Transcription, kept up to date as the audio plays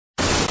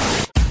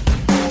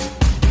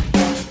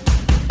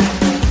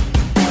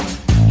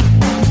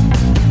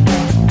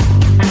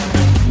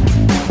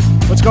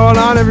going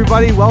on,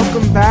 everybody?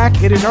 Welcome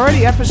back. It is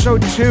already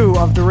episode 2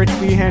 of the Rich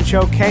Behan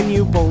Show. Can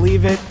you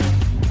believe it?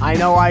 I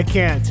know I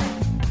can't.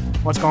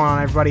 What's going on,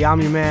 everybody?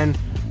 I'm your man,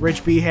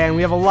 Rich Behan.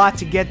 We have a lot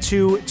to get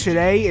to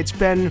today. It's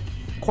been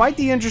quite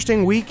the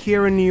interesting week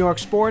here in New York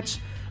sports.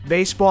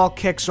 Baseball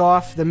kicks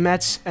off. The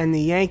Mets and the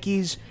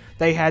Yankees,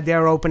 they had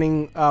their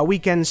opening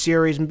weekend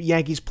series.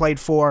 Yankees played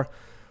 4,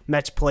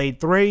 Mets played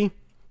 3.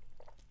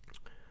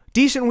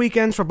 Decent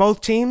weekends for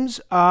both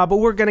teams, but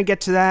we're going to get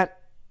to that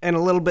and a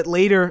little bit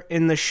later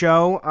in the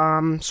show.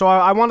 So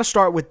I want to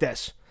start with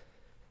this.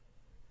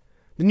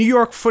 The New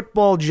York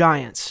Football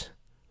Giants.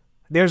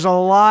 There's a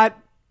lot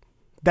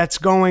that's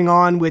going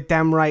on with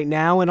them right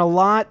now, and a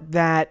lot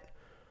that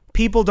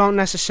people don't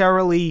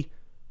necessarily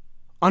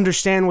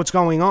understand what's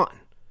going on,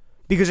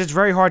 because it's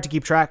very hard to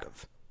keep track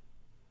of.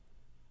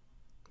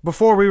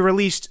 Before we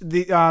released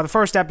the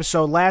first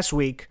episode last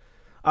week,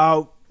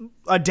 a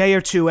day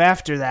or two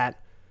after that,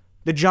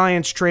 the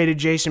Giants traded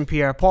Jason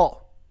Pierre-Paul.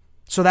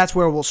 So that's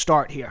where we'll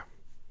start here.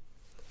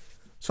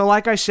 So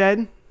like I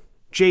said,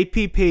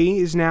 JPP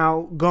is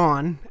now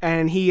gone,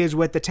 and he is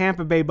with the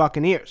Tampa Bay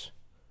Buccaneers.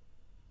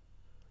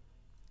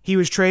 He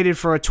was traded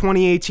for a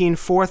 2018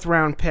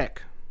 4th-round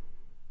pick.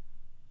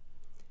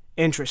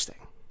 Interesting.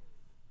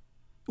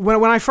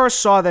 When I first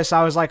saw this,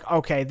 I was like,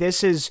 okay,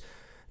 this is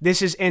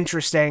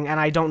interesting, and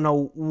I don't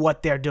know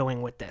what they're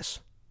doing with this.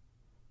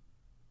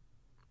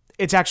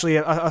 It's actually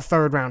a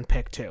 3rd-round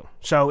pick, too.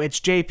 So it's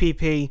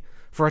JPP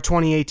for a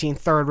 2018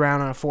 3rd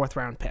round and a 4th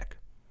round pick.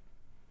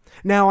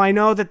 Now, I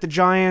know that the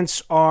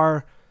Giants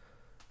are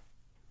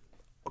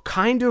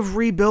kind of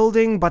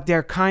rebuilding, but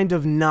they're kind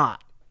of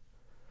not.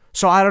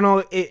 So I don't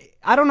know.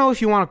 I don't know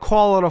if you want to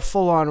call it a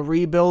full-on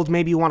rebuild.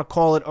 Maybe you want to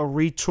call it a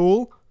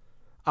retool.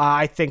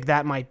 I think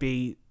that might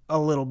be a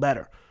little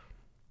better.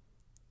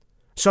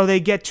 So they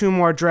get 2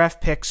 more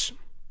draft picks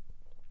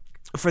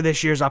for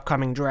this year's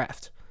upcoming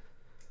draft.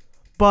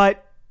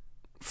 But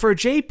for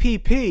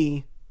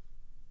JPP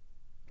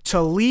to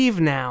leave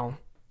now,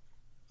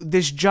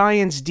 this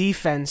Giants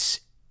defense,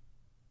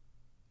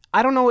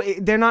 I don't know,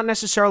 they're not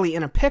necessarily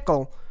in a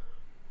pickle,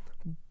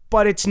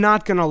 but it's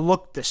not going to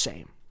look the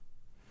same.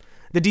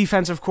 The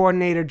defensive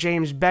coordinator,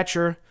 James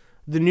Bettcher,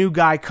 the new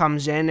guy,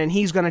 comes in, and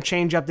he's going to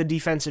change up the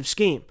defensive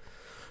scheme.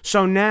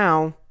 So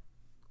now,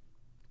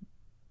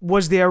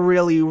 was there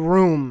really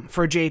room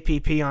for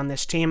JPP on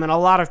this team? And a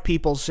lot of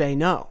people say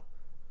no.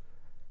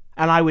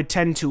 And I would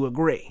tend to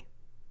agree.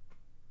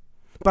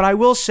 But I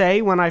will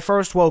say, when I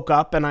first woke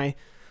up and I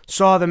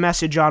saw the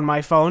message on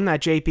my phone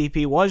that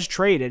JPP was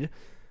traded,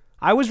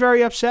 I was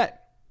very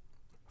upset.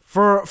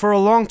 For a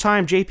long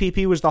time,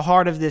 JPP was the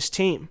heart of this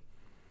team.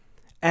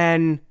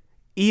 And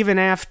even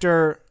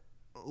after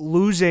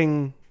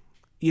losing,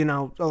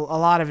 a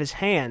lot of his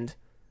hand,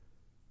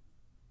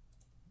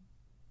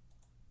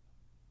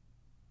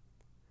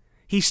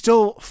 he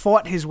still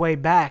fought his way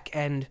back,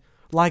 and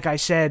like I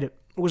said,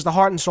 was the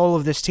heart and soul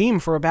of this team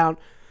for about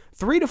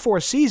 3 to 4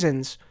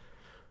 seasons.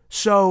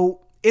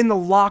 So in the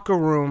locker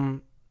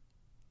room,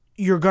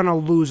 you're going to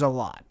lose a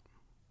lot.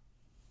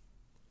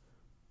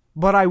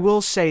 But I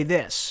will say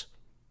this.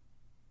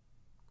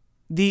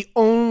 The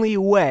only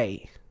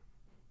way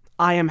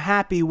I am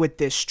happy with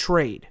this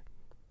trade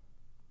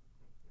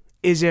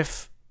is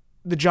if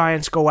the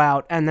Giants go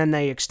out and then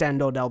they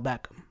extend Odell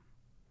Beckham.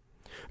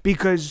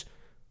 Because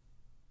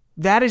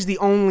that is the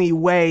only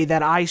way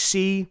that I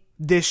see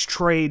this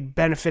trade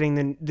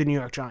benefiting the New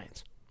York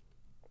Giants.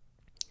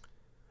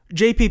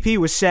 JPP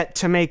was set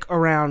to make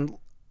around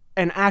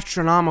an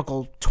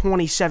astronomical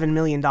 $27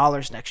 million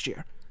next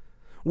year,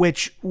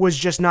 which was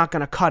just not going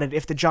to cut it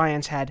if the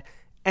Giants had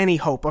any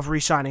hope of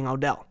re-signing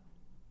Odell.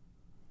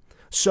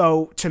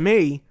 So, to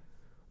me,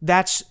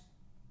 that's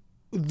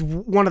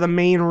one of the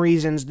main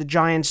reasons the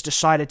Giants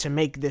decided to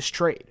make this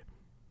trade.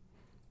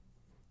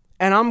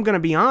 And I'm going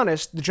to be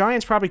honest, the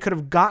Giants probably could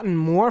have gotten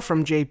more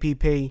from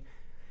JPP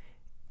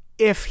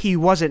if he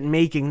wasn't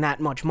making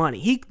that much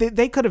money.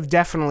 They could have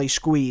definitely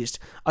squeezed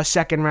a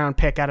 2nd-round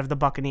pick out of the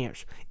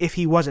Buccaneers if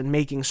he wasn't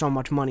making so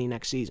much money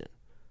next season.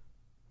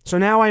 So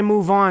now I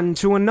move on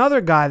to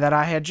another guy that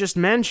I had just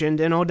mentioned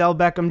in Odell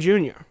Beckham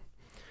Jr.,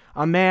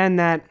 a man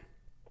that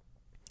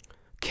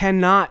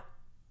cannot,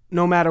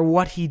 no matter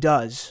what he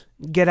does,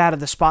 get out of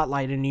the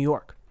spotlight in New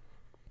York.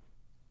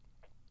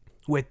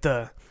 With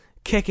the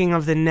kicking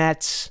of the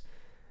nets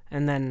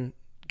and then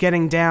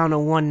getting down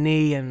on one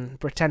knee and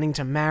pretending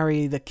to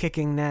marry the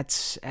kicking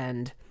nets,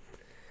 and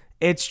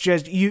it's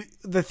just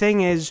the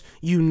thing is,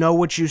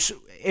 what you,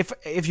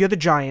 if you're the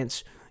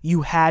Giants,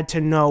 you had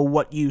to know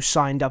what you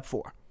signed up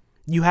for.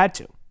 You had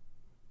to.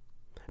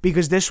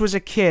 Because this was a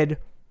kid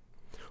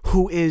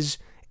who is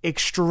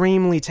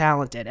extremely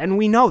talented, and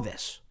we know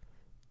this.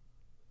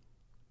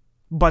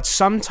 But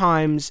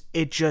sometimes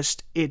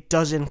it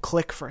doesn't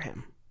click for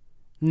him.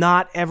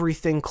 Not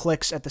everything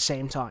clicks at the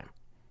same time.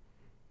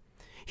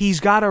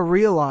 He's got to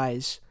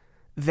realize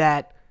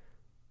that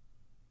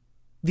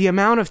the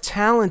amount of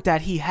talent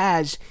that he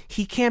has,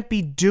 he can't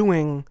be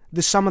doing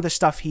some of the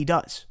stuff he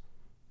does.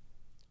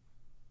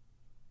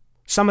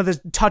 Some of the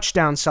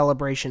touchdown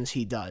celebrations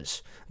he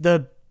does,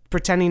 the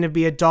pretending to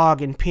be a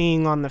dog and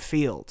peeing on the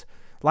field.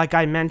 Like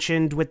I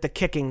mentioned with the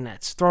kicking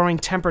nets, throwing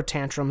temper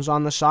tantrums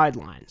on the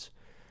sidelines.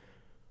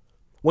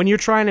 When you're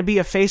trying to be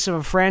a face of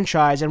a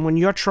franchise and when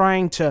you're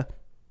trying to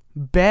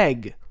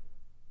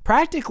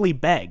practically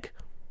beg,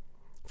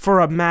 for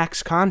a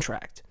max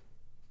contract,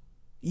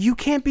 you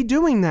can't be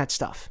doing that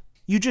stuff.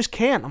 You just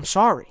can't. I'm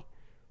sorry.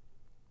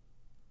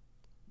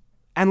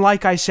 And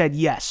like I said,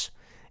 yes,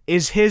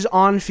 is his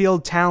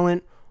on-field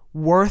talent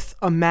worth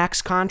a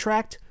max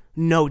contract?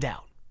 No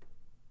doubt.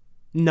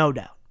 No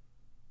doubt.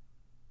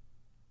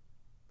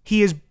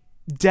 He is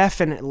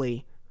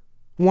definitely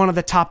one of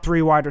the top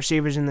 3 wide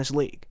receivers in this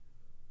league.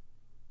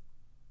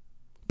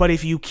 But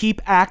if you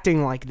keep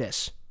acting like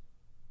this,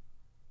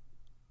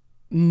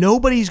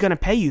 nobody's going to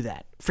pay you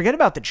that. Forget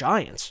about the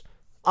Giants.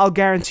 I'll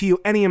guarantee you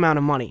any amount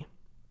of money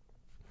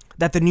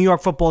that the New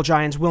York Football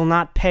Giants will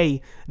not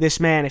pay this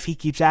man if he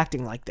keeps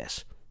acting like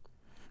this.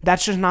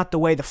 That's just not the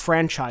way the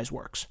franchise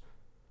works.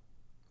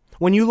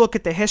 When you look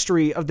at the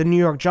history of the New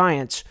York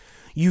Giants,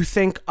 you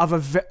think of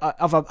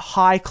a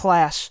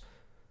high-class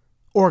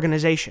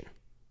organization.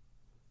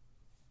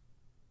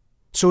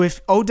 So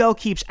if Odell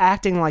keeps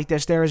acting like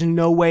this, there is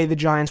no way the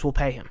Giants will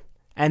pay him.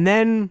 And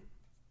then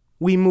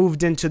we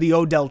moved into the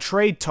Odell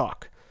trade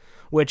talk,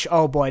 which,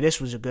 oh boy, this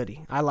was a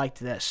goodie. I liked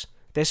this.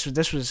 This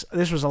was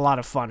a lot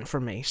of fun for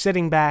me,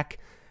 sitting back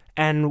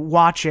and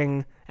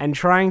watching and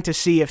trying to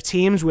see if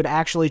teams would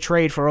actually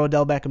trade for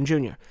Odell Beckham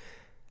Jr.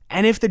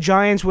 and if the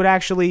Giants would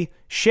actually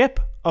ship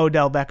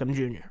Odell Beckham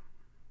Jr.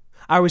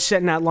 I was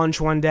sitting at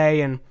lunch one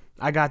day and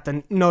I got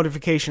the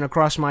notification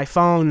across my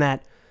phone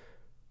that,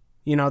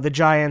 the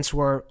Giants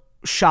were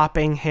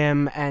shopping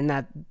him and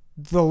that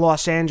the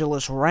Los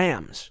Angeles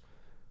Rams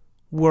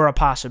were a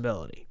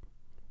possibility.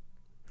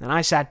 And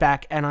I sat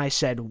back and I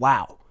said,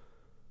 wow.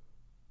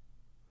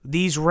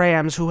 These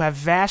Rams, who have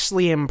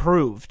vastly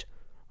improved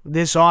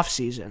this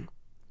offseason,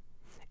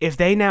 if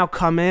they now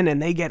come in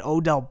and they get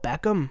Odell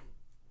Beckham,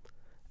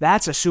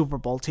 that's a Super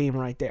Bowl team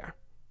right there.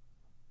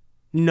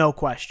 No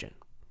question.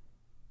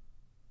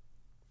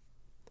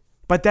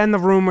 But then the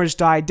rumors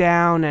died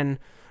down and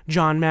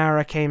John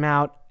Mara came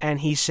out and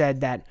he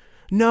said that,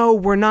 no,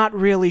 we're not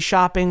really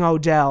shopping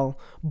Odell,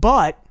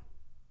 but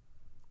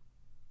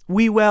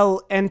we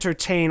will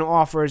entertain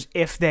offers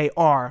if they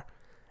are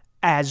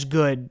as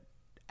good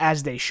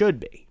as they should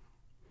be.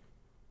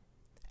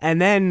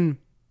 And then,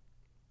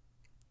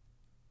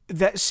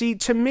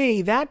 to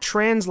me, that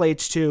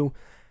translates to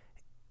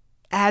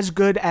as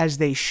good as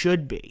they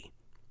should be.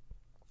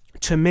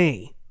 To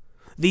me,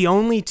 the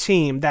only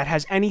team that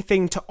has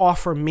anything to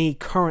offer me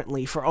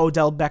currently for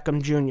Odell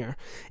Beckham Jr.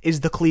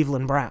 is the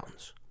Cleveland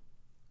Browns.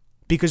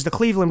 Because the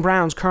Cleveland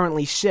Browns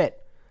currently sit,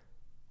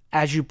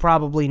 as you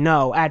probably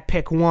know, at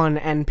pick 1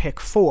 and pick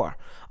 4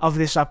 of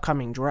this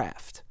upcoming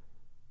draft.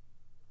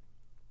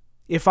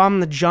 If I'm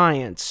the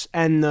Giants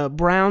and the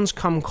Browns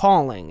come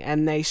calling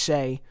and they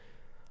say,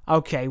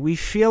 okay, we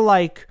feel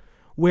like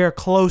we're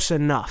close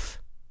enough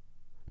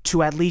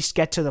to at least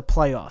get to the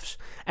playoffs,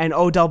 and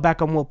Odell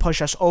Beckham will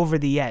push us over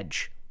the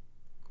edge.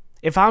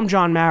 If I'm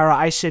John Mara,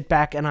 I sit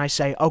back and I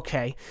say,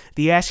 okay,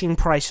 the asking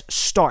price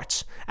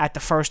starts at the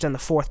 1st and the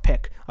 4th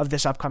pick of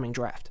this upcoming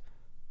draft.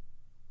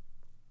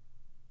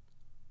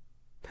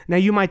 Now,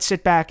 you might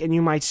sit back and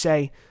you might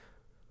say,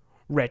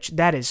 Rich,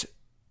 that is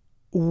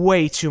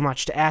way too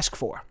much to ask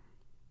for.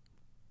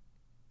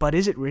 But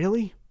is it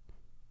really?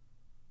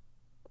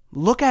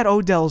 Look at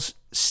Odell's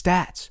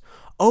stats.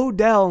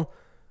 Odell,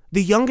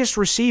 the youngest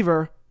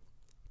receiver,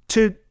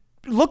 to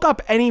look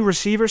up any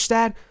receiver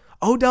stat,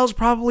 Odell's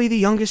probably the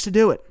youngest to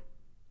do it.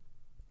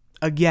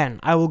 Again,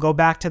 I will go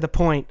back to the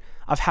point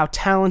of how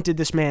talented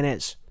this man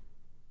is.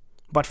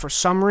 But for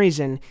some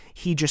reason,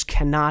 he just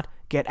cannot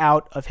get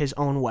out of his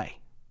own way.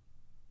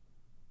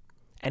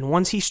 And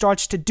once he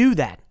starts to do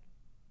that,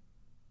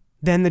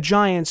 then the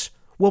Giants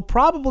will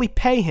probably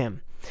pay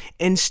him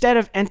instead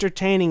of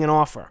entertaining an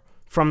offer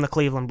from the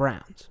Cleveland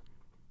Browns.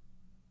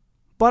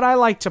 But I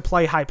like to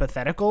play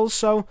hypotheticals,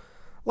 so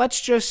let's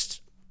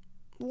just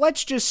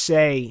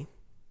say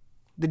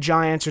the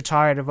Giants are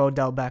tired of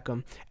Odell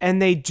Beckham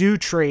and they do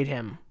trade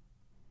him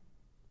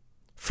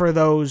for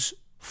those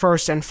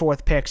 1st and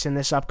 4th picks in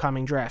this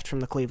upcoming draft from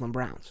the Cleveland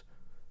Browns.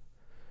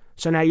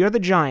 So now you're the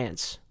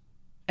Giants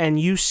and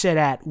you sit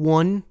at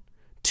 1,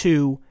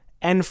 2,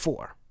 and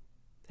 4.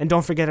 And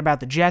don't forget about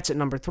the Jets at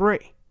number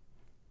 3.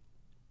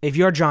 If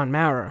you're John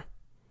Mara,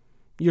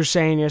 you're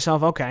saying to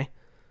yourself, okay,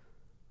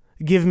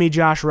 give me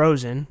Josh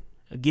Rosen,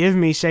 give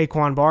me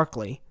Saquon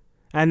Barkley,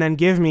 and then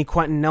give me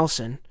Quentin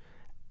Nelson,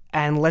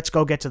 and let's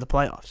go get to the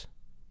playoffs.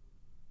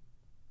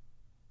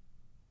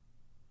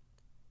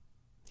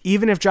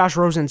 Even if Josh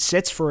Rosen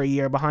sits for a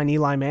year behind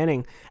Eli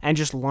Manning and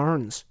just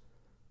learns,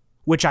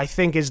 which I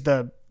think is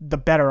the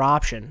better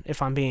option,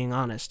 if I'm being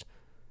honest.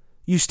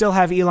 You still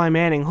have Eli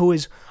Manning, who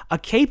is a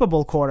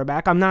capable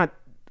quarterback. I'm not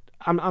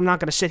going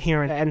to sit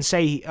here and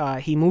say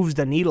he moves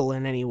the needle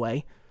in any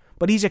way,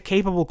 but he's a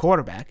capable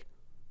quarterback.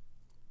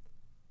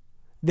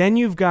 Then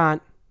you've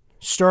got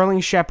Sterling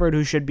Shepard,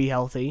 who should be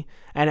healthy,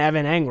 and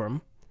Evan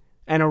Engram,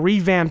 and a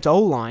revamped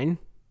O-line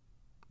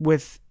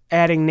with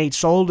adding Nate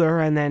Solder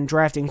and then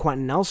drafting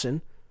Quentin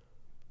Nelson.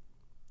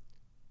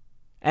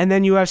 And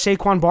then you have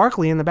Saquon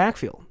Barkley in the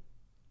backfield.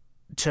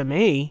 To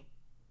me,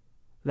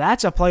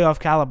 that's a playoff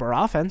caliber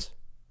offense.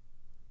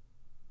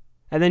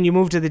 And then you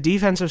move to the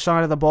defensive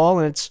side of the ball,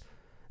 and it's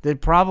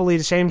probably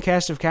the same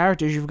cast of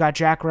characters. You've got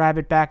Jack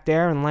Rabbit back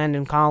there, and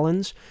Landon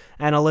Collins,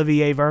 and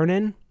Olivier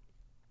Vernon.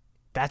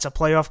 That's a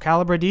playoff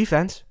caliber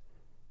defense.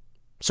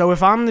 So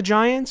if I'm the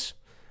Giants,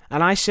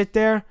 and I sit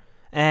there,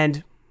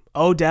 and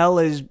Odell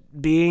is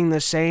being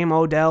the same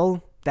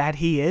Odell that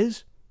he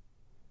is,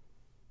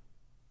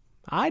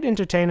 I'd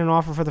entertain an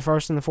offer for the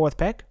first and the fourth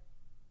pick.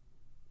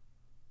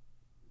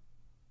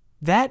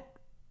 That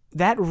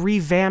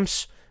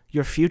revamps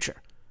your future.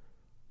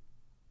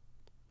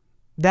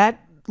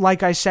 That,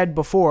 like I said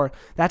before,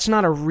 that's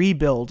not a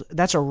rebuild,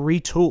 that's a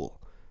retool.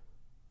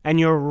 And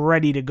you're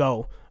ready to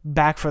go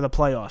back for the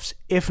playoffs.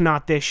 If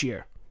not this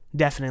year,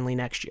 definitely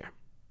next year.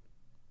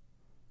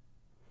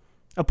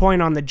 A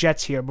point on the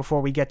Jets here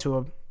before we get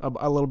to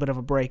a little bit of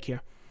a break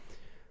here.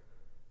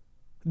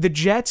 The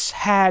Jets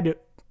had,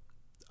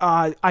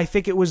 I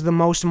think it was the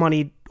most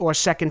money or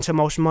second to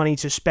most money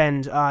to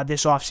spend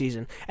this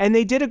offseason. And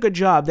they did a good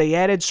job. They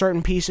added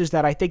certain pieces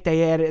that I think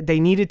they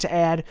needed to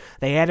add.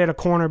 They added a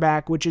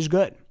cornerback, which is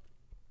good.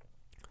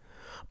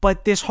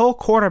 But this whole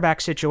quarterback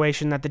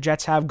situation that the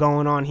Jets have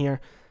going on here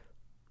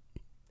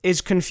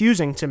is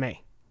confusing to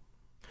me.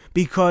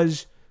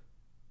 Because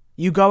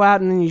you go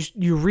out and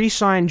you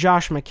re-sign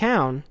Josh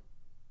McCown,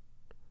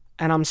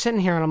 and I'm sitting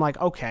here and I'm like,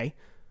 okay,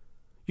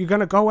 you're going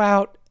to go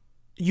out,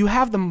 you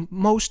have the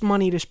most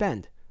money to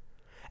spend,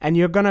 and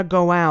you're going to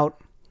go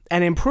out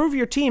and improve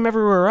your team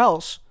everywhere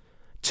else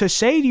to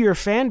say to your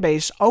fan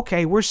base,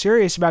 okay, we're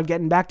serious about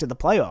getting back to the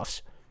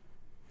playoffs.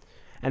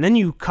 And then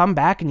you come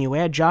back and you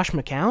add Josh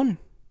McCown?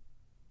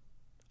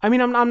 I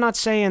mean, I'm not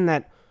saying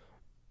that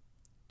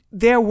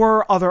there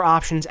were other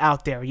options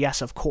out there.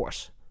 Yes, of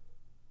course.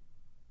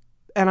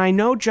 And I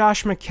know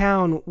Josh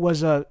McCown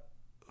was a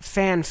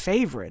fan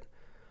favorite,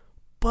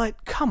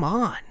 but come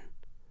on.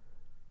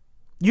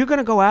 You're going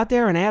to go out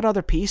there and add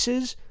other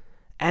pieces,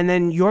 and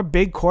then your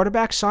big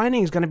quarterback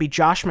signing is going to be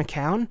Josh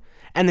McCown,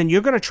 and then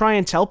you're going to try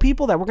and tell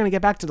people that we're going to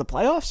get back to the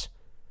playoffs?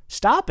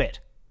 Stop it.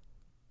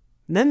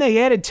 And then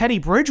they added Teddy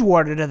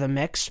Bridgewater to the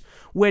mix,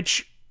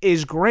 which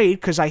is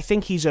great because I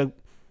think he's a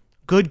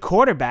good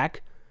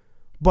quarterback,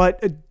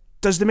 but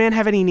does the man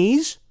have any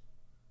knees?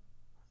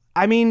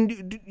 I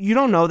mean, you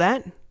don't know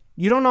that.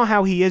 You don't know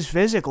how he is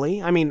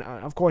physically. I mean,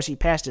 of course, he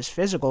passed his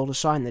physical to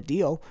sign the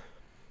deal.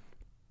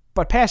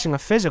 But passing a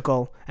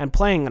physical and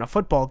playing in a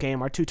football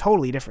game are two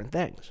totally different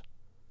things.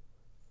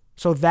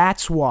 So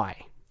that's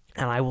why,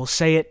 and I will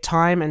say it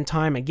time and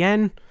time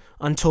again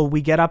until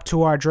we get up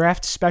to our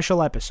draft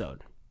special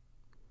episode,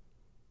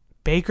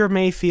 Baker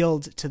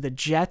Mayfield to the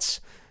Jets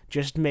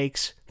just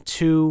makes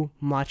too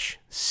much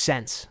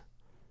sense.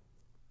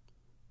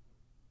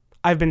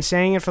 I've been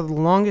saying it for the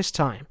longest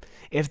time.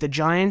 If the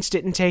Giants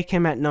didn't take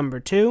him at number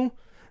 2,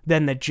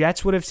 then the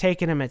Jets would have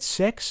taken him at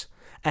 6.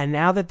 And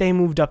now that they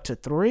moved up to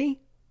 3,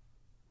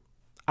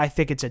 I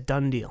think it's a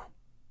done deal.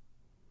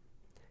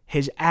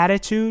 His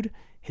attitude,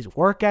 his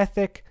work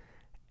ethic,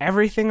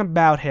 everything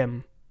about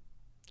him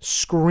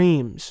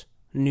screams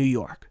New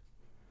York.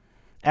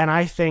 And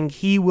I think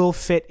he will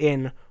fit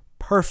in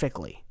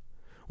perfectly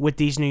with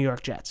these New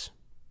York Jets.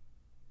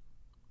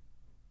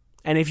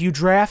 And if you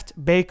draft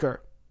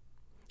Baker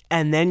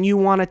and then you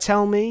want to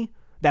tell me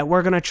that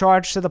we're going to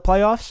charge to the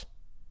playoffs,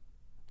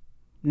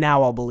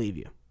 now I'll believe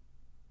you.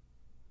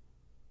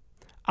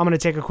 I'm going to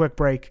take a quick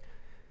break.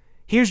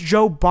 Here's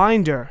Joe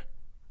Binder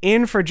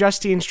in for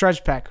Justine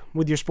Strezpek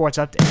with your sports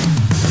update.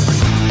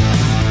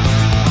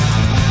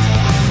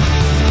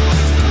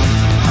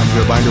 I'm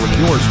Joe Binder with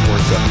your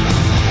sports update.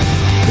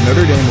 The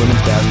Notre Dame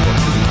women's basketball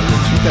team won the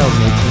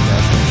 2018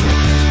 national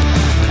championship.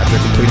 After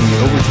completing the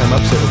overtime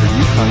upset over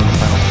UConn in the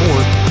Final Four,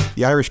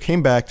 the Irish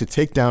came back to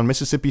take down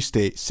Mississippi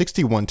State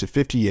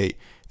 61-58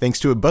 thanks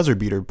to a buzzer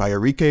beater by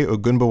Arike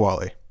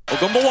Ogunbowale.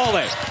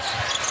 Ogunbowale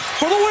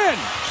for the win.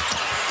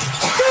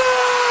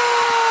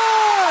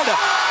 Good!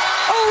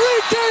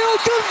 Arike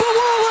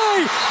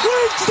Ogunbowale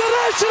wins the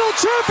national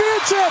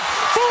championship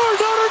for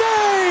Notre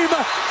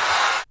Dame.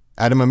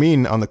 Adam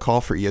Amin on the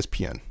call for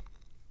ESPN.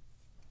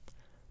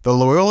 The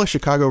Loyola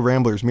Chicago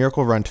Ramblers'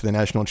 miracle run to the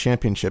national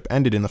championship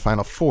ended in the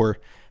Final Four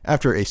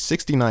after a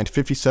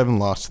 69-57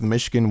 loss to the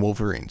Michigan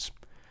Wolverines.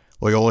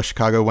 Loyola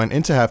Chicago went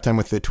into halftime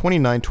with a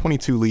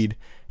 29-22 lead,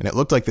 and it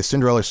looked like the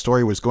Cinderella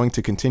story was going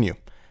to continue.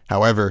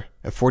 However,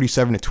 a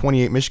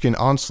 47-28 Michigan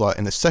onslaught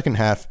in the second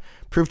half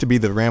proved to be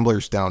the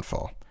Ramblers'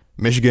 downfall.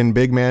 Michigan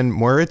big man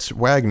Moritz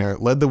Wagner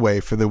led the way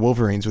for the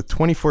Wolverines with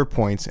 24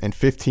 points and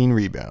 15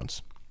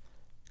 rebounds.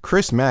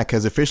 Chris Mack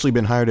has officially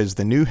been hired as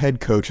the new head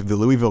coach of the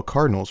Louisville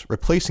Cardinals,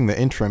 replacing the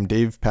interim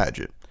Dave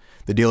Padgett.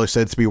 The deal is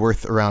said to be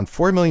worth around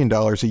 $4 million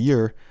a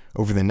year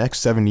over the next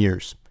 7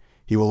 years.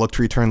 He will look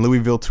to return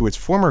Louisville to its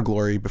former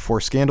glory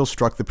before scandal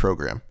struck the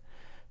program.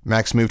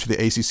 Mac's move to the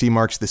ACC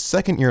marks the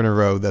second year in a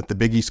row that the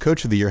Big East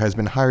Coach of the Year has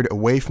been hired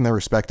away from their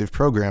respective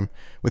program,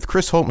 with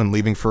Chris Holtmann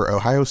leaving for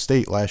Ohio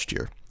State last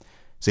year.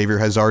 Xavier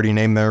has already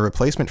named their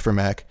replacement for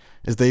Mac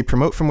as they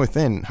promote from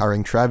within,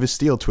 hiring Travis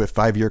Steele to a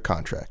 5-year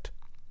contract.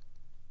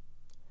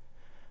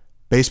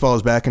 Baseball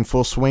is back in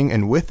full swing,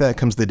 and with that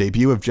comes the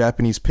debut of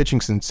Japanese pitching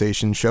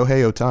sensation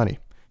Shohei Ohtani.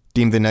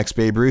 Deemed the next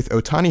Babe Ruth,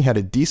 Ohtani had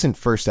a decent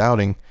first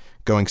outing,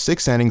 going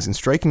 6 innings and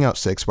striking out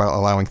 6 while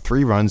allowing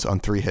 3 runs on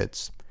 3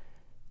 hits.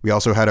 We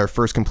also had our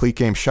first complete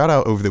game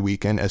shutout over the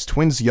weekend as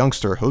Twins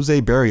youngster Jose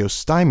Barrios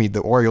stymied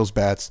the Orioles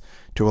bats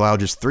to allow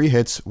just 3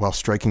 hits while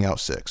striking out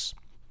 6.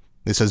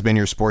 This has been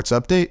your Sports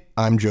Update.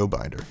 I'm Joe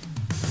Binder.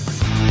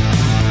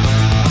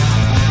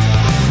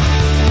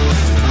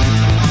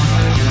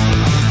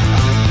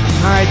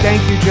 All right,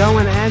 thank you, Joe.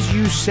 And as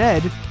you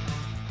said,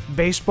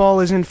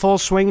 baseball is in full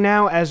swing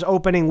now as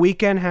opening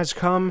weekend has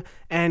come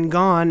and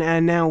gone,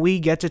 and now we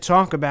get to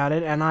talk about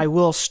it, and I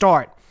will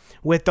start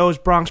with those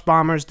Bronx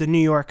Bombers, the New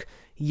York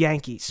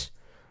Yankees.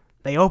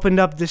 They opened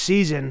up the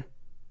season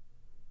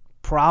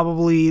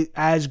probably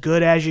as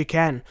good as you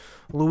can.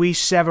 Luis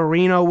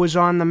Severino was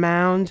on the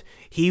mound.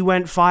 He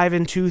went 5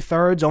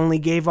 2/3, only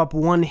gave up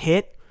 1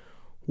 hit,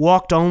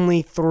 walked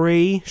only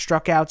 3,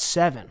 struck out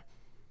 7.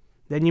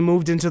 Then you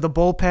moved into the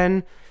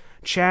bullpen.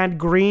 Chad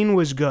Green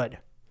was good.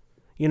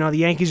 You know, the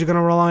Yankees are going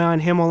to rely on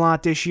him a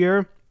lot this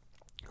year.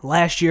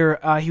 Last year,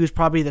 he was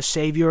probably the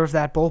savior of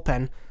that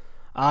bullpen.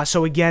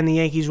 So again, the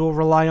Yankees will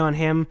rely on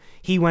him.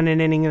 He went an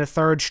inning and a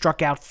third,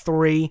 struck out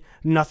 3,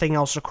 nothing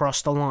else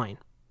across the line.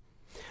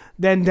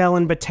 Then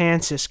Dellin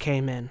Betances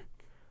came in.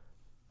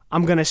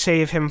 I'm going to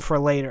save him for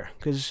later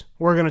because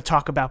we're going to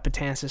talk about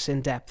Betances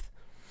in depth.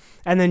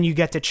 And then you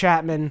get to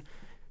Chapman.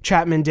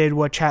 Chapman did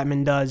what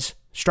Chapman does.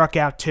 Struck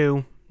out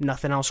 2,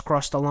 nothing else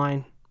across the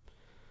line.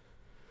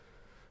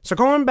 So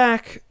going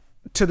back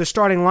to the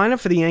starting lineup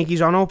for the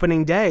Yankees on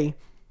opening day,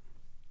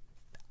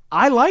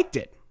 I liked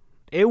it.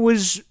 It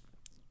was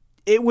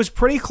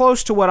pretty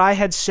close to what I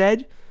had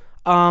said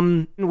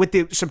with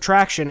the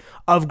subtraction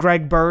of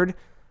Greg Bird.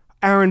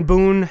 Aaron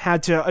Boone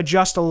had to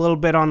adjust a little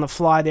bit on the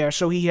fly there.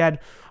 So he had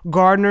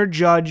Gardner,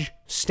 Judge,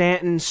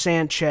 Stanton,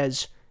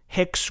 Sanchez,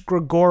 Hicks,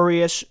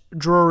 Gregorius,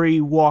 Drury,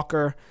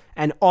 Walker,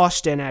 and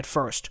Austin at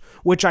first,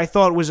 which I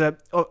thought was an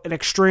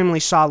extremely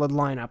solid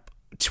lineup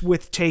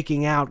with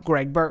taking out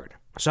Greg Bird.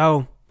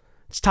 So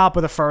it's top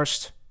of the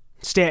first.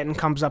 Stanton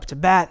comes up to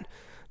bat.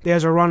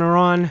 There's a runner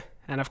on.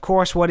 And of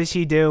course, what does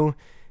he do?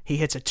 He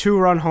hits a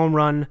 2-run home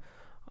run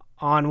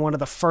on one of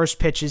the first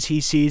pitches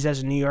he sees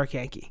as a New York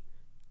Yankee.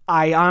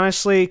 I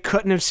honestly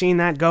couldn't have seen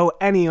that go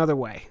any other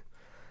way.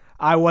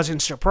 I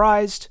wasn't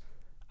surprised.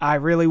 I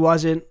really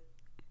wasn't.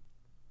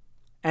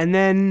 And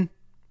then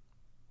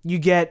you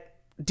get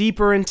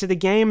deeper into the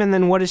game, and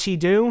then what does he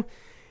do?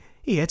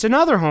 He hits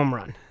another home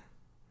run.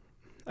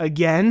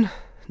 Again,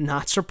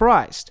 not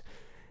surprised.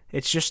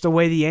 It's just the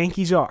way the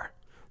Yankees are.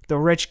 The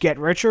rich get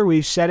richer.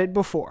 We've said it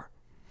before.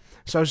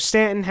 So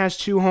Stanton has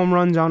 2 home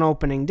runs on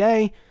opening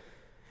day.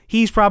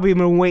 He's probably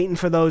been waiting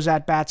for those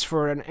at-bats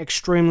for an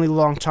extremely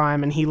long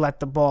time, and he let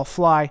the ball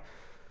fly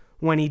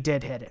when he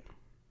did hit it.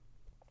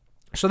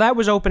 So that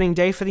was opening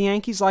day for the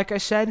Yankees. Like I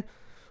said, it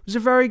was a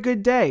very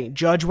good day.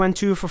 Judge went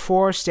 2 for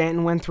 4.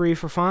 Stanton went 3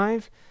 for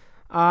 5.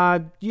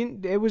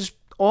 It was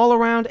all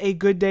around a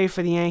good day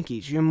for the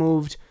Yankees. You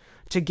moved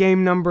to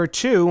game number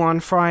 2 on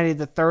Friday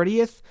the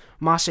 30th.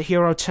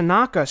 Masahiro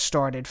Tanaka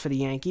started for the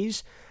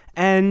Yankees.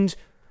 And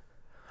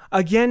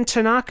again,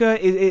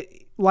 Tanaka,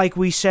 like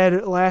we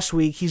said last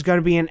week, he's going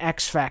to be an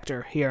X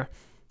factor here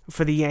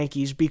for the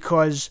Yankees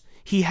because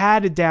he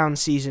had a down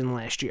season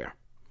last year.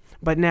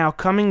 But now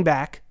coming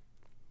back,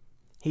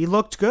 he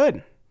looked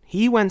good.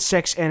 He went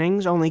 6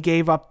 innings, only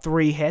gave up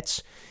 3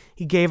 hits.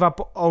 He gave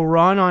up a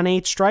run on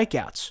 8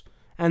 strikeouts.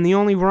 And the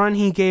only run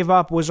he gave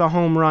up was a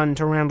home run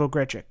to Randall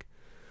Grichuk.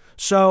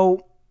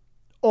 So,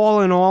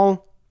 all in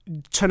all,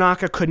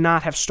 Tanaka could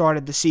not have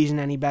started the season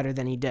any better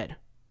than he did.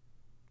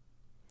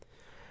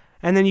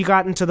 And then you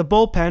got into the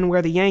bullpen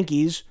where the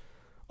Yankees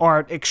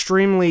are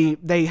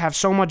they have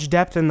so much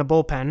depth in the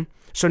bullpen.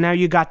 So now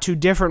you got 2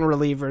 different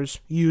relievers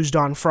used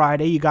on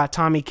Friday. You got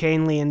Tommy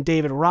Kahnle and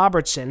David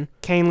Robertson.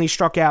 Kahnle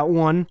struck out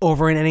 1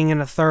 over an inning and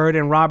a third,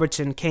 and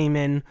Robertson came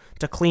in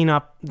to clean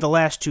up the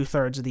last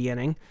 2/3 of the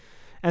inning.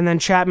 And then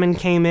Chapman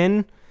came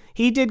in.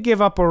 He did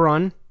give up a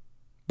run,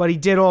 but he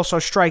did also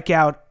strike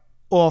out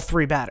all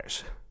 3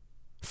 batters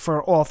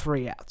for all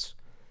 3 outs.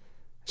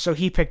 So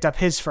he picked up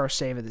his first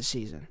save of the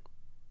season.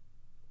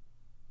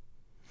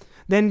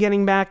 Then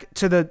getting back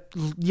to the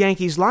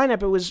Yankees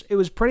lineup, it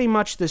was pretty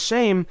much the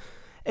same,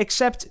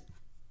 except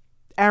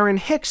Aaron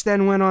Hicks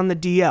then went on the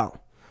DL.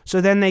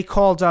 So then they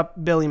called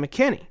up Billy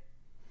McKinney,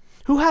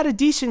 who had a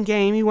decent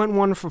game. He went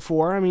 1 for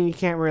 4. I mean, you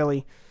can't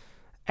really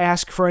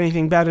ask for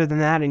anything better than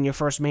that in your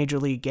first major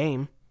league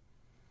game.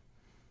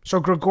 So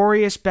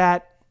Gregorius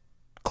bat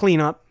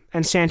cleanup,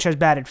 and Sanchez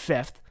batted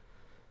 5th.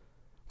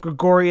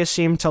 Gregorius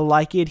seemed to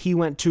like it. He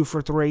went 2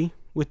 for 3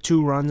 with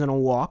 2 runs and a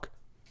walk.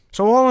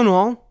 So all in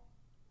all,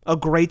 a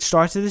great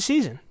start to the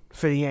season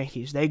for the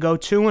Yankees. They go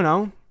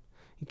 2-0.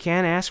 You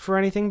can't ask for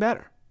anything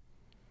better.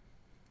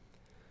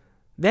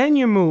 Then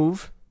you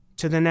move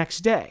to the next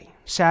day,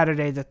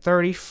 Saturday the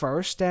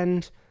 31st,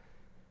 and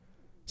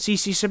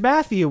CC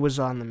Sabathia was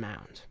on the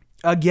mound.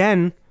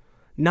 Again,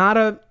 not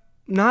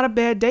a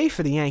bad day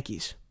for the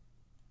Yankees.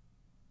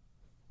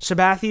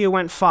 Sabathia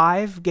went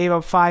 5, gave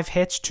up 5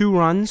 hits, 2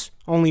 runs,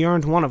 only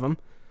earned 1 of them,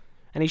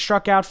 and he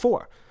struck out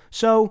 4.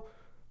 So,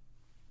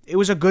 it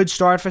was a good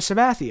start for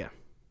Sabathia.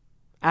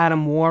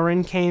 Adam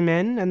Warren came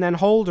in, and then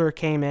Holder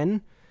came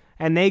in,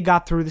 and they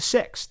got through the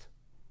 6th.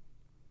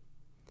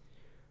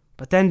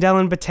 But then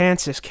Dellin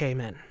Betances came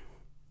in.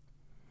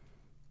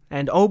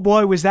 And oh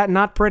boy, was that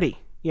not pretty,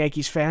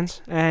 Yankees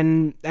fans.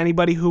 And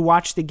anybody who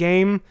watched the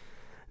game,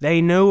 they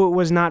knew it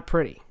was not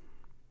pretty.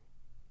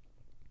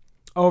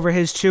 Over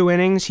his 2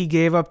 innings, he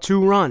gave up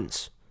 2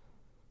 runs.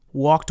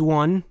 Walked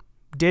 1,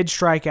 did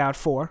strike out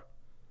 4.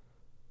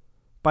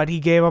 But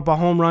he gave up a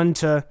home run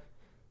to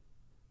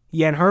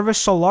Yangervis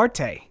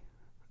Solarte,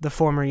 the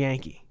former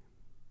Yankee.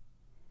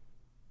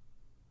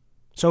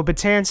 So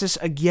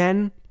Betances,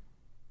 again,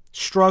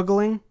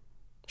 struggling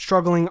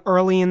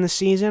early in the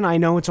season. I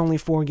know it's only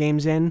 4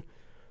 games in,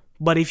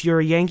 but if you're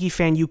a Yankee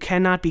fan, you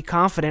cannot be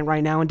confident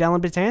right now in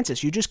Dellin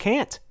Betances. You just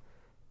can't.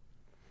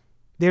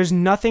 There's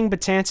nothing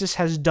Betances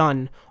has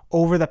done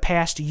over the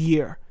past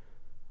year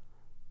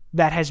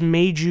that has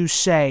made you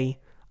say,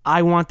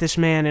 I want this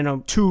man in a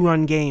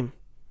 2-run game.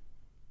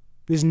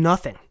 There's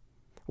nothing.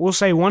 We'll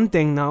say one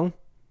thing, though.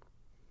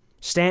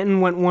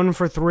 Stanton went 1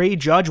 for 3.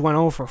 Judge went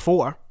 0 for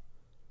 4.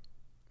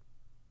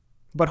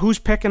 But who's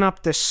picking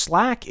up the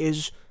slack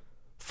is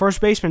first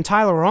baseman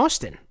Tyler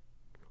Austin,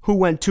 who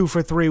went 2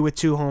 for 3 with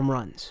 2 home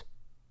runs.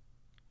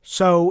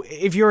 So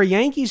if you're a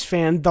Yankees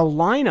fan, the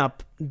lineup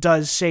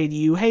does say to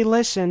you, hey,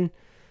 listen,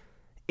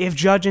 if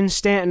Judge and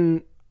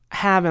Stanton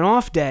have an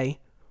off day,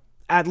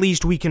 at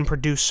least we can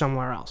produce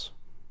somewhere else.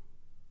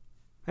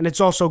 And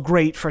it's also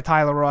great for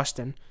Tyler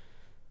Austin,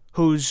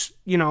 who's,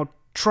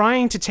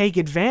 trying to take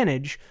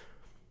advantage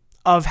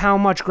of how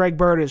much Greg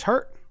Bird is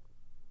hurt.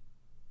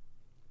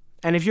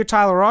 And if you're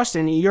Tyler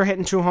Austin, you're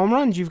hitting 2 home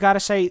runs, you've got to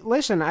say,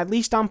 listen, at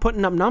least I'm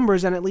putting up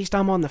numbers and at least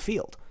I'm on the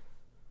field.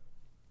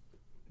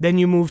 Then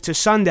you move to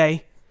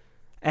Sunday,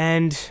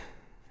 and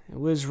it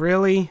was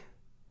really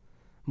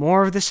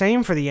more of the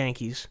same for the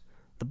Yankees.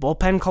 The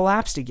bullpen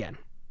collapsed again.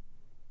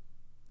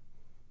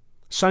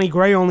 Sonny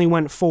Gray only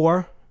went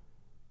 4,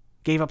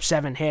 gave up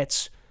 7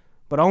 hits,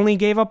 but only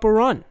gave up a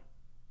run.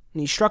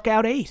 And he struck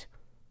out 8.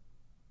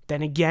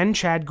 Then again,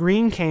 Chad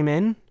Green came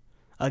in.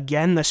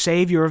 Again, the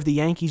savior of the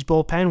Yankees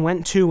bullpen,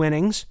 went 2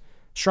 innings,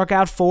 struck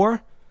out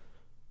 4,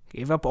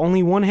 gave up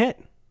only 1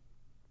 hit.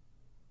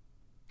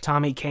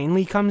 Tommy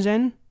Kahnle comes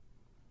in.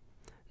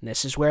 And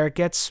this is where it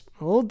gets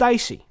a little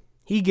dicey.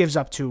 He gives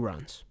up 2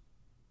 runs.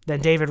 Then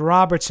David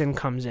Robertson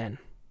comes in.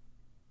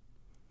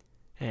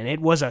 And it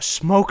was a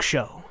smoke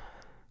show.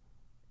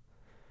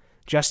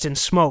 Justin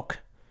Smoke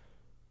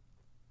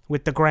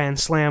with the grand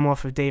slam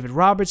off of David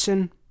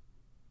Robertson.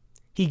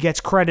 He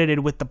gets credited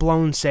with the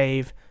blown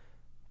save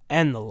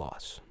and the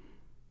loss.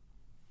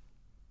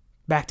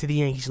 Back to the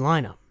Yankees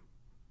lineup.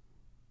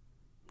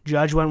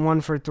 Judge went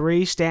 1 for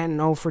 3, Stanton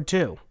 0 for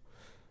 2.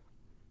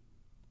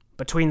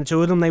 Between the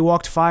 2 of them, they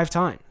walked 5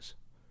 times.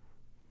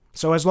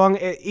 So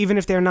even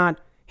if they're not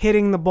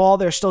hitting the ball,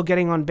 they're still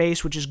getting on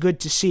base, which is good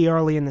to see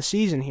early in the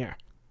season here.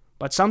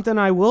 But something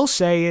I will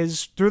say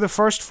is, through the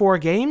first 4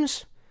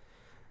 games,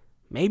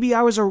 maybe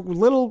I was a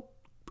little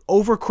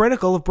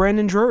overcritical of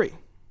Brandon Drury.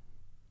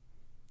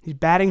 He's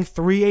batting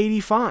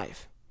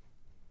 .385.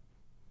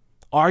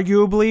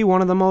 Arguably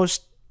one of the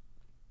most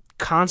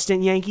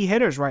constant Yankee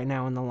hitters right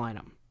now in the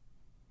lineup.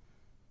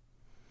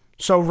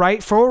 So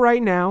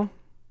right now,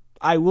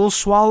 I will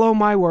swallow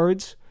my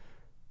words,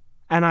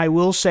 and I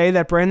will say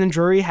that Brandon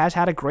Drury has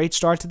had a great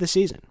start to the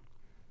season.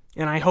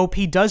 And I hope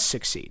he does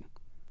succeed.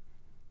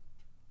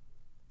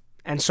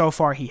 And so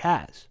far he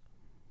has.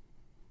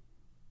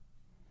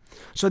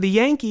 So the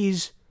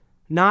Yankees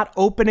not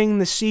opening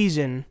the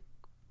season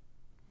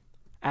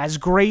as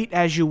great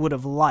as you would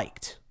have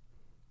liked,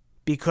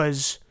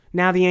 because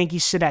now the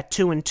Yankees sit at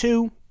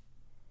 2-2,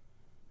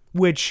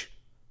 which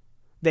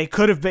they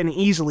could have been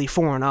easily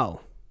 4-0.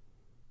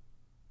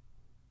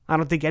 I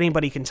don't think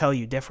anybody can tell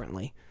you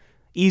differently.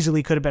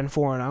 Easily could have been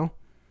 4-0.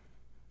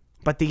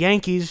 But the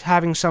Yankees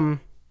having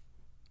some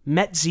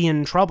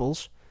Metsian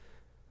troubles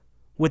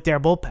with their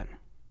bullpen.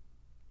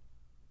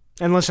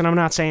 And listen, I'm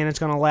not saying it's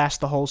going to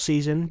last the whole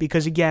season,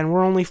 because again,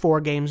 we're only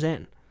 4 games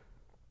in.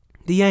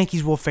 The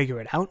Yankees will figure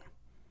it out.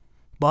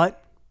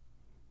 But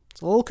it's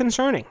a little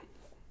concerning.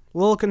 A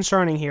little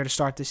concerning here to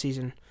start the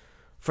season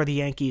for the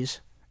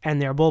Yankees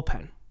and their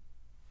bullpen.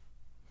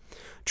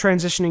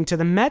 Transitioning to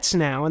the Mets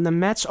now, and the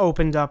Mets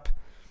opened up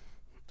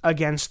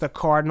against the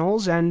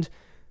Cardinals, and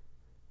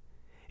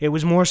it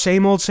was more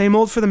same old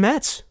for the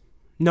Mets.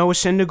 Noah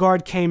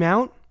Syndergaard came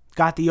out,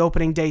 got the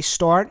opening day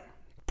start,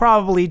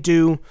 probably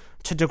due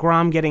to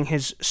DeGrom getting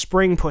his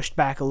spring pushed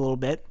back a little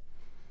bit.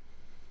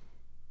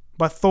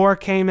 But Thor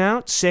came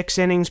out, 6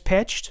 innings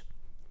pitched,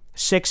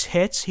 6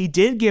 hits. He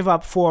did give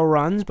up 4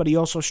 runs, but he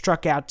also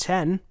struck out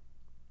 10.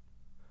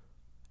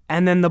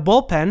 And then the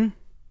bullpen,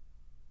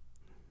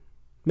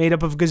 made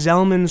up of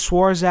Gesellman,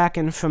 Swarzak,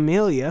 and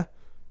Familia,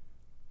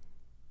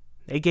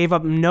 they gave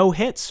up no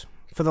hits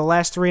for the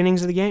last 3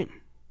 innings of the game,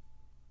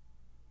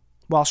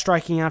 while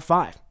striking out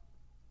 5.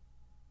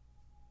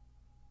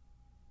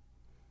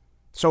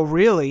 So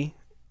really,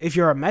 if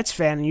you're a Mets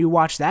fan and you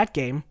watch that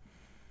game,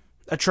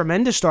 a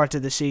tremendous start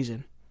to the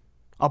season.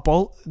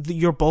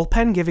 Your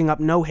bullpen giving up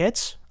no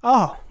hits?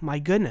 Oh, my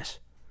goodness.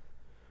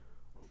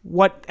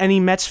 What any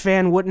Mets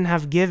fan wouldn't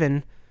have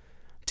given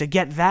to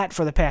get that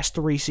for the past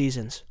 3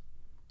 seasons,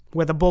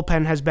 where the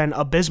bullpen has been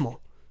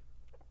abysmal.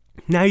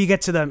 Now you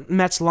get to the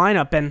Mets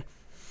lineup, and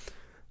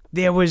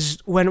there was,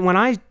 when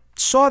I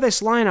saw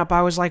this lineup,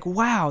 I was like,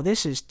 wow,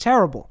 this is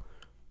terrible.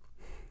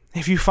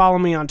 If you follow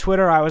me on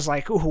Twitter, I was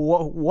like,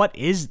 what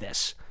is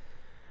this?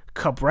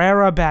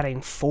 Cabrera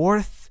batting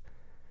 4th,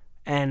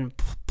 and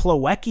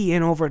Plawecki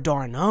in over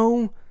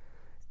d'Arnaud,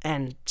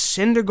 and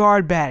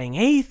Syndergaard batting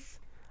 8th.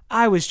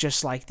 I was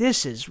just like,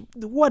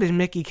 what is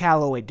Mickey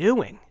Callaway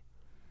doing?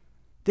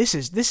 This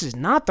is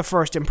not the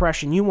first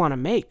impression you want to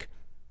make.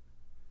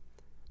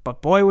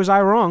 But boy, was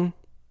I wrong.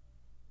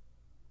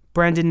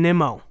 Brandon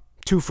Nimmo,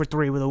 2 for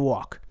 3 with a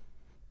walk.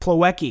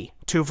 Plawecki,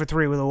 2 for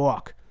 3 with a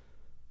walk.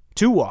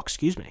 2 walks,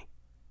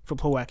 for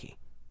Plawecki.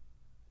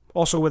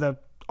 Also with a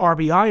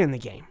RBI in the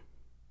game.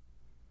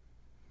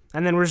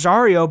 And then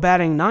Rosario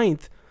batting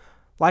 9th.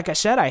 Like I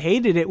said, I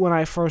hated it when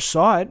I first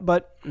saw it,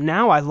 but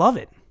now I love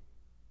it.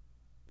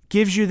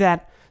 Gives you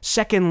that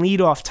second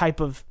leadoff type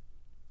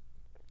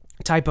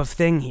of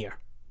thing here.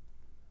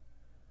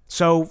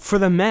 So for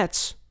the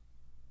Mets,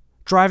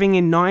 driving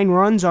in 9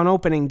 runs on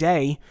opening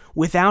day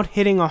without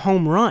hitting a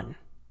home run.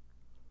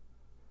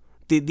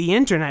 The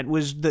internet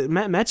the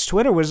Mets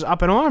Twitter was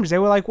up in arms. They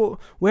were like, well,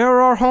 where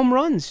are our home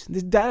runs?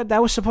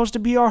 That was supposed to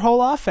be our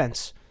whole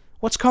offense.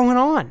 What's going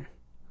on?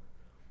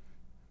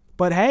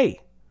 But hey,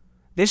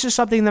 this is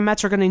something the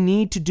Mets are going to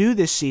need to do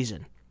this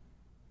season.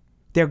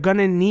 They're going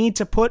to need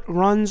to put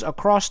runs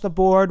across the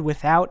board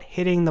without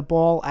hitting the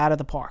ball out of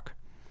the park.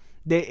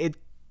 They're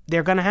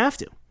going to have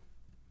to.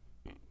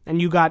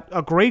 And you got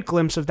a great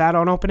glimpse of that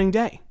on opening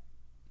day.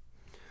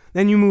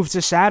 Then you move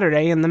to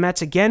Saturday, and the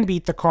Mets again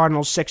beat the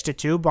Cardinals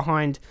 6-2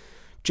 behind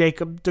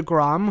Jacob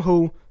deGrom,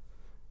 who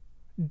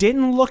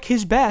didn't look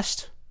his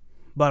best,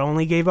 but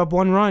only gave up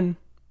 1 run.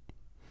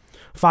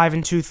 5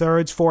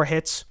 2/3, 4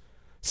 hits,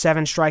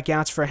 7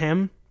 strikeouts for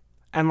him,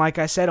 and like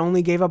I said,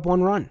 only gave up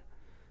 1 run.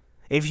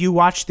 If you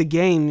watched the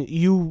game,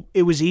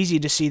 it was easy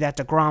to see that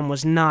deGrom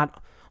was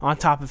not on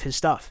top of his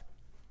stuff.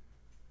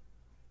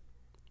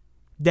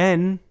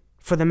 Then,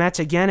 for the Mets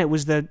again, it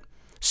was the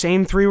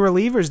same 3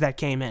 relievers that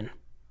came in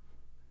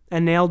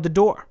and nailed the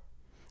door.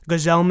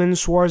 Gesellman,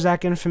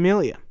 Swarzak, and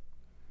Familia.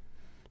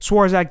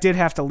 Swarzak did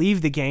have to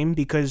leave the game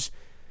because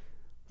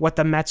what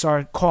the Mets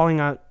are calling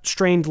a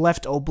strained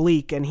left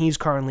oblique, and he's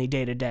currently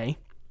day-to-day.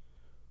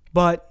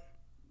 But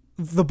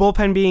the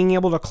bullpen being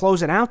able to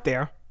close it out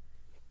there,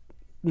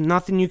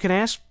 nothing you can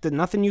ask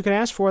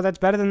for that's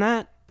better than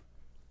that.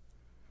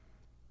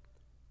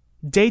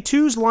 Day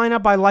 2's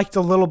lineup I liked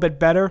a little bit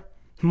better,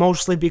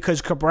 mostly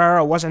because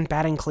Cabrera wasn't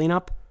batting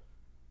cleanup.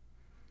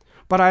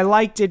 But I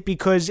liked it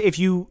because if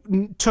you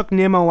took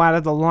Nimmo out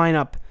of the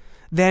lineup,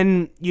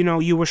 then,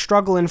 you were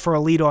struggling for a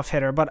leadoff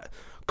hitter. But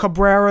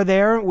Cabrera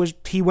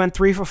he went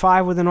 3 for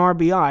 5 with an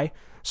RBI,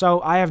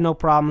 so I have no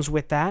problems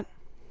with that.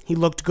 He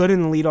looked good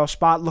in the leadoff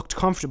spot, looked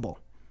comfortable.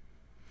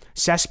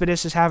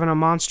 Cespedes is having a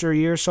monster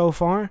year so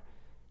far.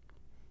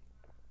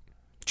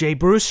 Jay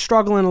Bruce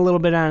struggling a little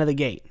bit out of the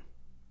gate,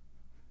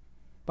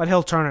 but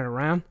he'll turn it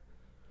around.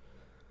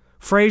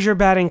 Frazier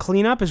batting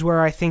cleanup is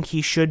where I think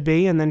he should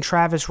be, and then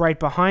Travis right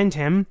behind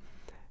him.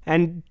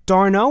 And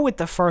d'Arnaud with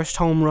the first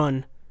home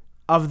run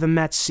of the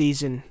Mets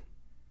season.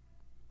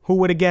 Who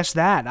would have guessed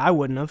that? I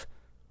wouldn't have.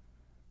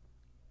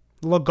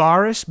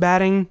 Lagares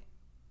batting,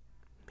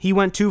 he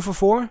went 2 for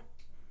 4.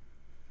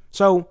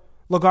 So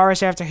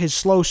Lagares, after his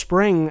slow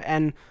spring,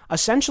 and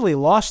essentially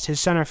lost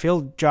his center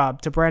field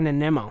job to Brandon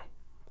Nimmo.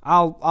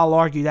 I'll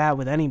argue that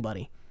with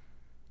anybody.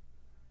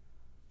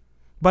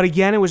 But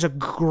again, it was a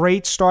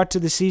great start to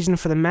the season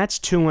for the Mets,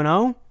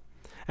 2-0.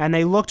 And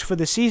they looked for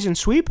the season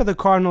sweep of the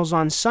Cardinals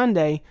on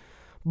Sunday,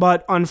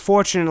 but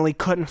unfortunately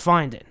couldn't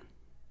find it.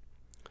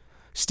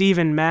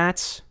 Steven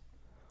Matz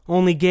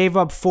only gave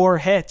up 4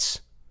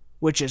 hits,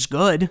 which is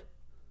good.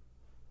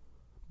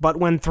 But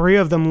when 3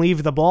 of them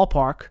leave the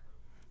ballpark,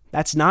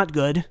 that's not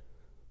good.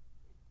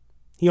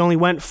 He only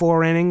went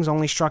 4 innings,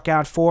 only struck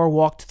out 4,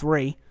 walked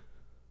 3.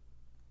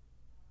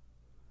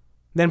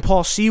 Then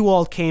Paul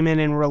Sewald came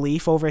in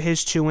relief over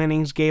his 2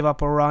 innings, gave up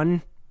a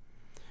run.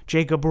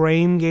 Jacob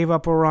Rhame gave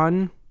up a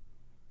run.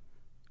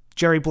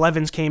 Jerry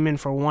Blevins came in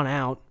for 1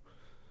 out.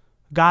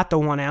 Got the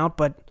 1 out,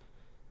 but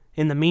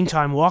in the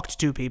meantime walked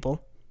 2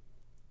 people.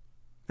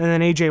 And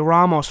then A.J.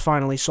 Ramos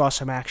finally saw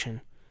some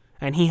action,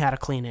 and he had a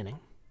clean inning.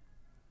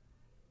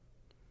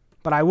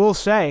 But I will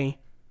say,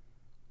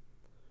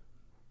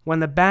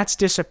 when the bats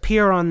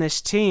disappear on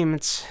this team,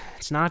 it's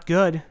not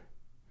good.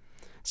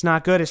 It's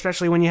not good,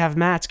 especially when you have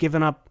Matz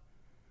giving up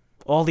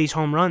all these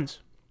home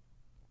runs.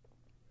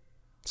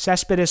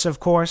 Cespedes, of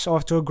course,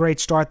 off to a great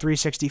start,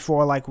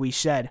 364 like we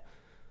said.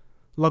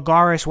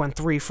 Lagares went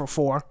 3 for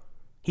 4.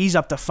 He's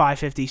up to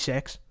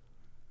 556.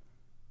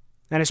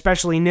 And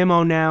especially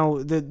Nimmo now,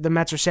 the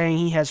Mets are saying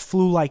he has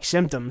flu-like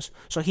symptoms,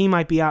 so he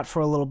might be out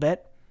for a little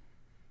bit.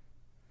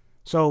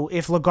 So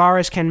if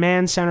Lagares can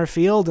man center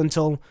field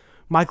until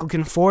Michael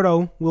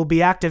Conforto will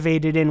be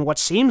activated in what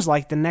seems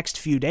like the next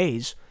few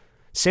days,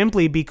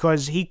 simply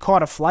because he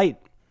caught a flight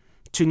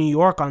to New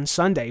York on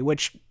Sunday,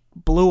 which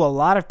blew a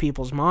lot of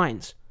people's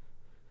minds.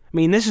 I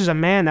mean, this is a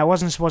man that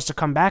wasn't supposed to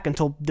come back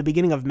until the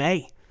beginning of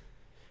May.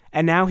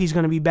 And now he's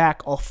going to be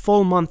back a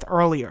full month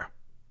earlier.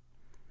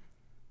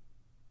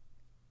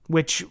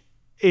 Which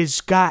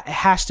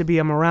has to be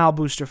a morale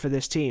booster for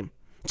this team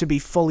to be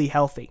fully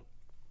healthy.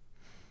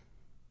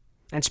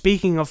 And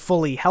speaking of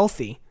fully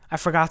healthy, I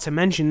forgot to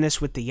mention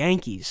this with the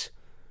Yankees.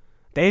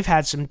 They've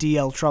had some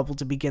DL trouble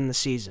to begin the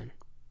season.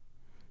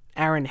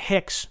 Aaron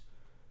Hicks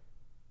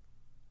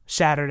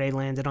Saturday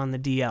landed on the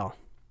DL.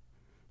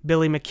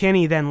 Billy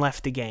McKinney then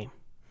left the game.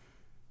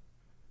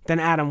 Then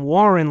Adam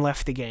Warren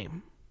left the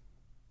game.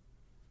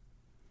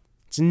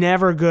 It's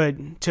never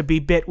good to be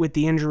bit with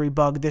the injury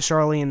bug this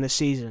early in the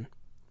season.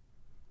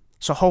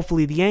 So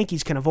hopefully the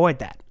Yankees can avoid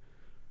that.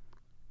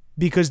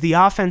 Because the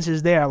offense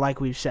is there, like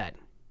we've said.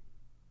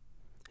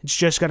 It's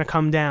just going to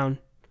come down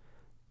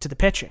to the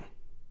pitching.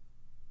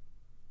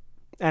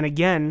 And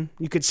again,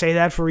 you could say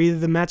that for either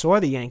the Mets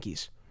or the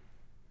Yankees.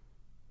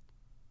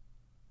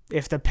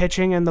 If the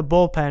pitching and the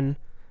bullpen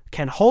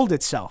can hold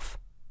itself,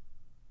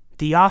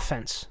 the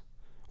offense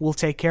will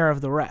take care of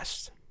the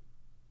rest.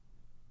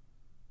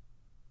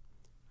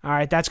 All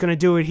right, that's going to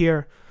do it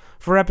here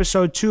for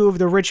episode 2 of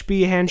the Rich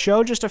Behan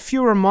Show. Just a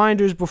few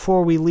reminders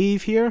before we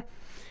leave here.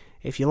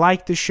 If you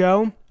like the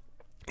show,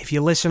 if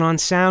you listen on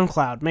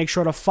SoundCloud, make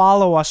sure to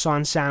follow us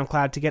on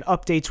SoundCloud to get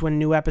updates when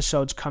new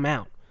episodes come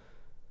out.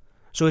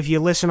 So if you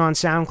listen on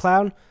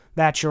SoundCloud,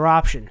 that's your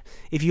option.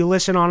 If you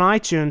listen on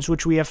iTunes,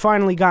 which we have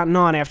finally gotten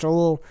on after a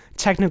little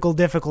technical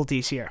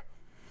difficulties here,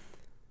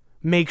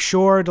 make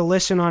sure to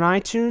listen on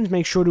iTunes.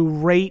 Make sure to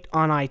rate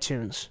on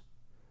iTunes.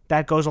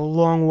 That goes a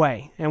long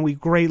way, and we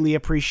greatly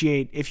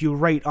appreciate if you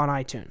rate on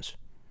iTunes.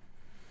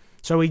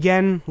 So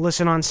again,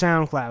 listen on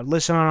SoundCloud,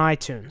 listen on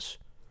iTunes.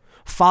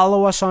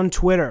 Follow us on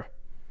Twitter.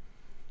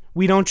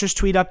 We don't just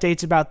tweet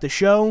updates about the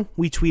show,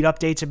 we tweet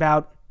updates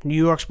about New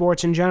York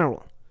sports in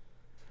general.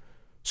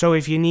 So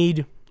if you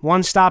need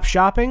one-stop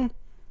shopping,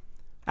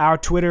 our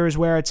Twitter is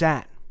where it's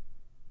at.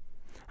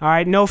 All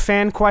right, no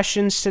fan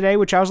questions today,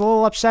 which I was a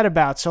little upset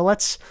about. So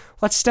let's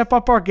step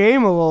up our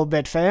game a little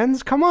bit,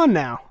 fans. Come on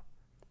now.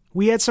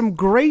 We had some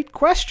great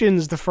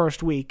questions the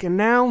first week, and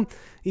now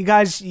you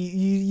guys,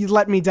 you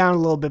let me down a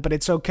little bit, but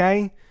it's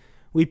okay.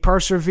 We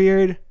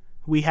persevered.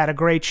 We had a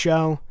great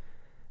show,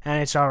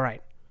 and it's all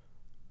right.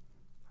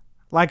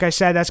 Like I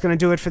said, that's going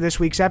to do it for this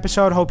week's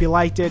episode. Hope you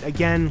liked it.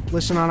 Again,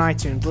 listen on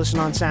iTunes, listen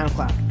on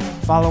SoundCloud,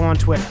 follow on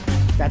Twitter.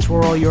 That's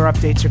where all your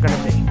updates are going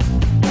to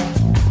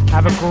be.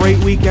 Have a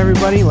great week,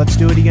 everybody. Let's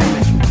do it again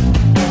next week.